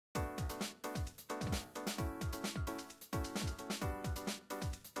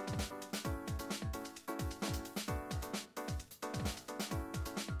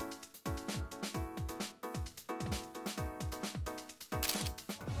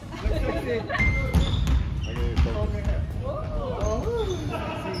い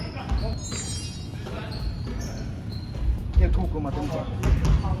や、ここまで見ちゃう。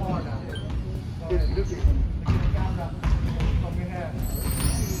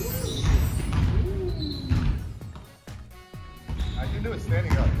I can do it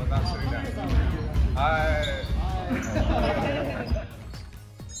standing up, but not sitting down. I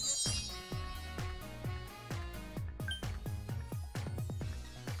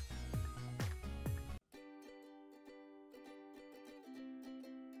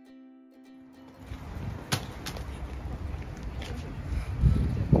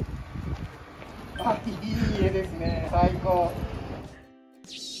あ、いい家ですね。最高。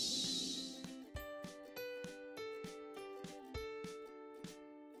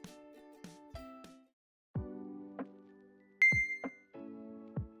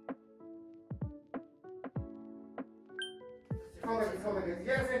そうだけど、い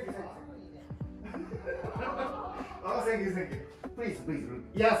や、thank you, thank you. Oh, thank you, thank you. Please, please.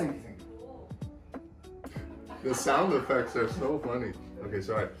 Yeah, thank you, thank you. The sound effects are so funny. Okay,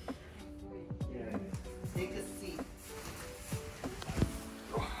 sorry. Take a seat.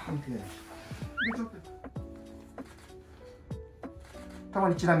 Okay. たま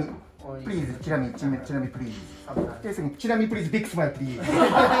にチラ見。Please, チラ見、please. Yes, チラ見、please. Big smile, please.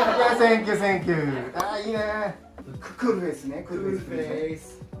 Yeah, thank you, thank you. あ、いいね。クールフェイスね。クールフェイ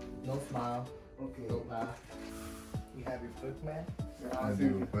ス。No smile. Okay. No laugh. You have your book, man? I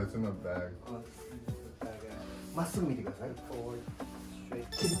do, but it's in my bag. まっすぐ見てください。 Forward, straight.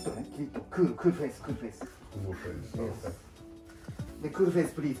 キリッとね、キリッと。クールフェイス、クールフェイス。Cool face. Okay. で、クールフェイ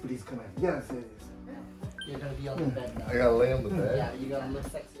ス、please, please, come in. Yeah, yes. You're gonna be on the bed now. I gotta lay on the bed. Yeah, you gotta look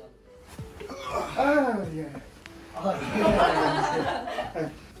sexy on Ah, yeah. Oh, yeah.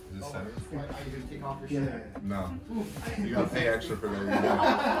 Just Oh, send it. are you gonna take off your Yeah. shirt? No. You gotta pay extra for that.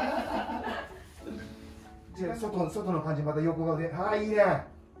 じゃあ、外の感じ、また横顔で。はい、いいね。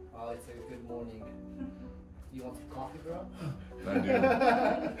Oh, it's like a good morning. You want some coffee, bro? I do.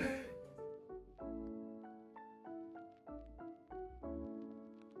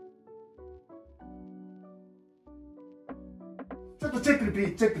 ちょっとチェック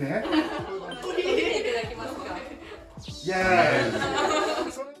ね、チェックね。見ていただけますか。イェー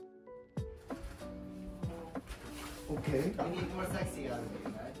イ。Okay. You need more sexy out of it,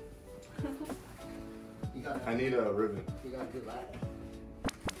 right? You got I need a ribbon. You got a good light.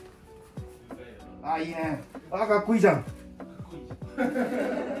 あ、いいね。あ、かっこいいじゃん。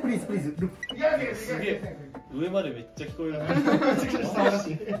Please, please, look. すげえ上までめっちゃ聞こえる。めちゃくちゃ下話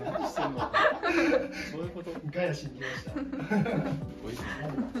してんの。そういうこと。ガヤしに来ました。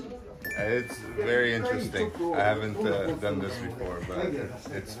 It's very interesting. I haven't done this before, but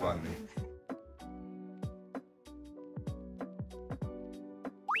it's fun.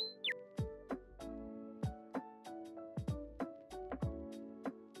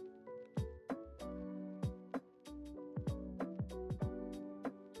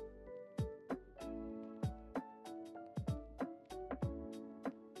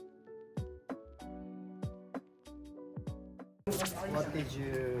 What did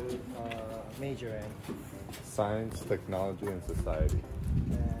you major in? Science, technology, and society.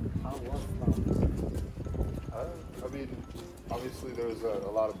 And how was that? I mean, obviously there was a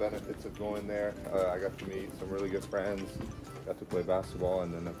lot of benefits of going there. I got to meet some really good friends, got to play basketball,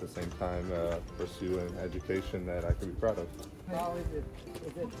 and then at the same time pursue an education that I could be proud of. How is it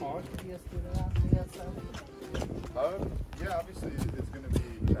hard to be a student athlete at Stanford? Yeah, obviously it's going to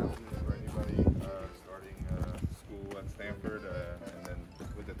be challenging for anybody starting school at Stanford, and then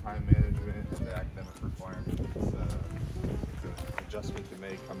with the time management and the academic requirements, it's an adjustment to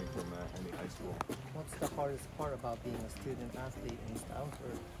make coming from any high school. What's the hardest part about being a student athlete in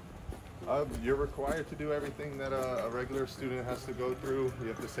Stanford? You're required to do everything that a regular student has to go through. You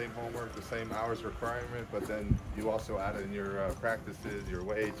have the same homework, the same hours requirement, but then you also add in your practices, your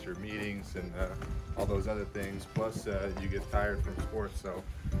weights, your meetings, and all those other things. Plus, you get tired from sports, so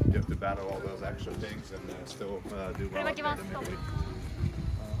you have to battle all those extra things and still do well academically.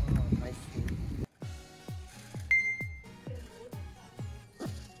 I see.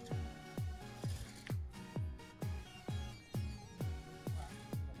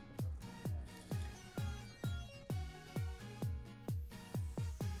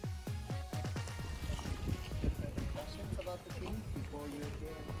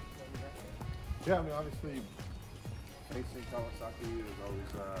 Yeah, I mean, obviously, facing Kawasaki is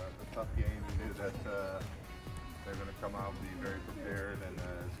always a tough game. You knew that they're going to come out, be very prepared, and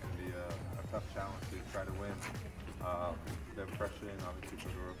it's going to be a tough challenge to try to win. The impression, obviously,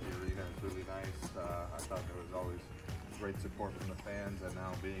 from the rookie arena is really nice. I thought there was always great support from the fans, and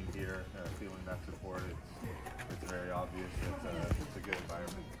now being here, feeling that support, it's very obvious. It's a good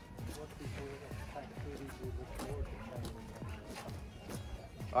environment.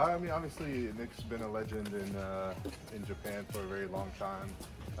 I mean, obviously, Nick's been a legend in Japan for a very long time.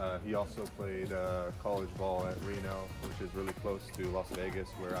 He also played college ball at Reno, which is really close to Las Vegas,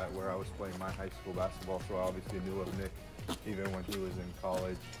 where I was playing my high school basketball. So I obviously knew of Nick even when he was in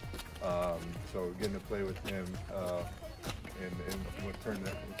college. So getting to play with him and what turning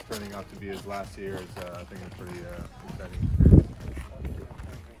out to be his last year is, I think, a pretty exciting experience.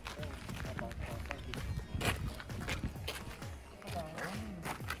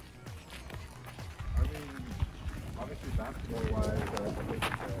 I mean, obviously basketball-wise, I think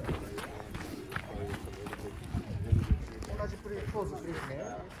同じポーズですね。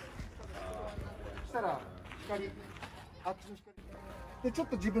そしたら光、あっちの光でちょっ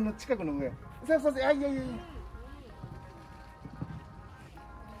と自分の近くの上。そう、あ、いや。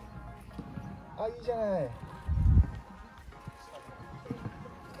あ、いいじゃない。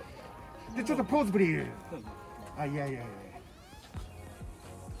でちょっとポーズプリーズ。あ、いや。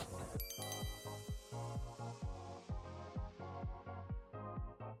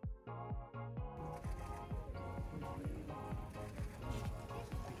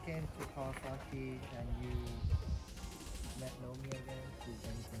Came to Kawasaki and you met Nomi again. Is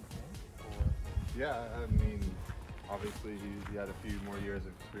anything changed? Or Yeah, I mean, obviously he had a few more years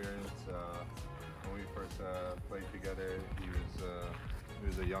of experience. When we first played together, he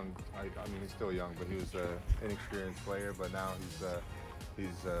was a young. I mean, he's still young, but he was an inexperienced player. But now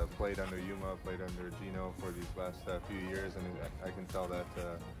he's played under Yuma, played under Gino for these last few years, and I can tell that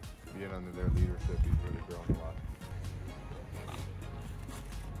being under their leadership, he's really grown a lot.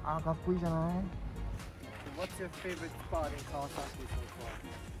 あ、かっこいいじゃない。 what's your favorite spot in Kawasaki so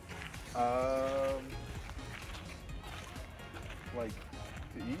far? Like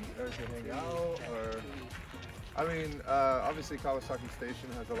to eat or to hang out, or I mean, obviously Kawasaki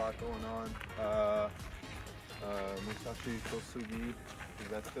Station has a lot going on. Musashi Kosugi, is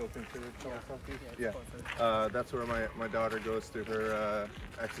that still considered Kawasaki? Yeah. That's where my daughter goes to her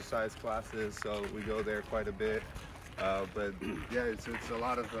exercise classes, so we go there quite a bit. But yeah, it's a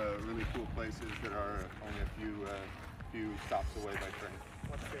lot of really cool places that are only a few stops away by train.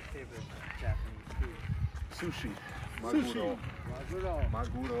 What's your favorite Japanese food? Sushi,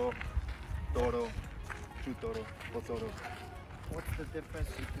 maguro, toro, chutoro, otoro. What's the difference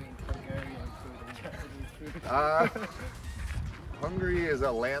between Hungarian food and Japanese food? Hungary is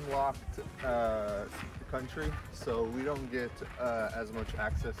a landlocked country, so we don't get as much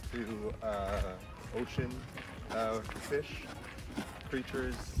access to ocean fish,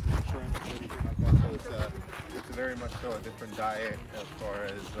 creatures, shrimp, anything like that. So it's very much so a different diet as far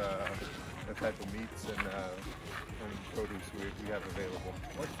as the type of meats and produce we have available.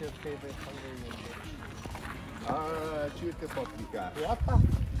 What's your favorite Hungarian dish? Chute paprika. やった。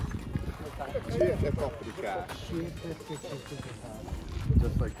 Chute paprika.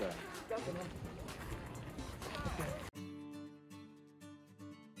 Just like that.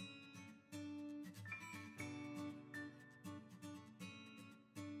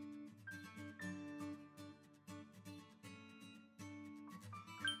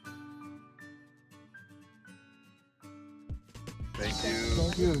 Thank you.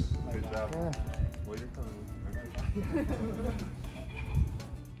 Thank you. Good job. Yeah. Well, you're coming.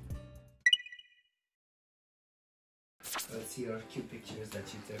 Let's see your cute pictures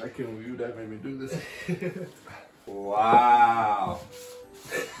that you took. I can't believe that made me do this. Wow.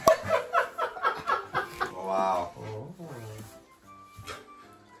 Wow.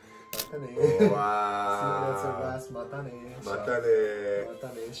 Wow. Matane.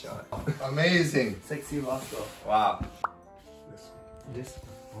 Shot. Amazing. Sexy Roscoe. Wow. This?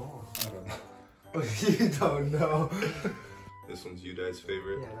 Oh, I don't know. you don't know. This one's Udai's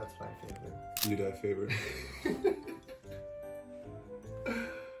favorite. Yeah, that's my favorite. Udai favorite.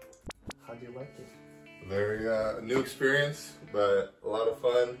 How do you like it? Very new experience, but a lot of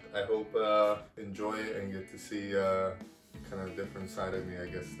fun. I hope enjoy it and get to see kind of a different side of me, I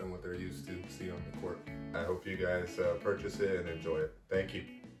guess, than what they're used to see on the court. I hope you guys purchase it and enjoy it. Thank you.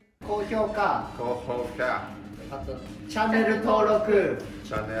 高評価、高評価、あとチャンネル登録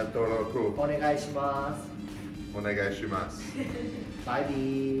チャンネル登録お願いします。お願いします。バイビ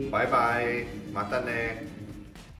ー。バイバイ。またね。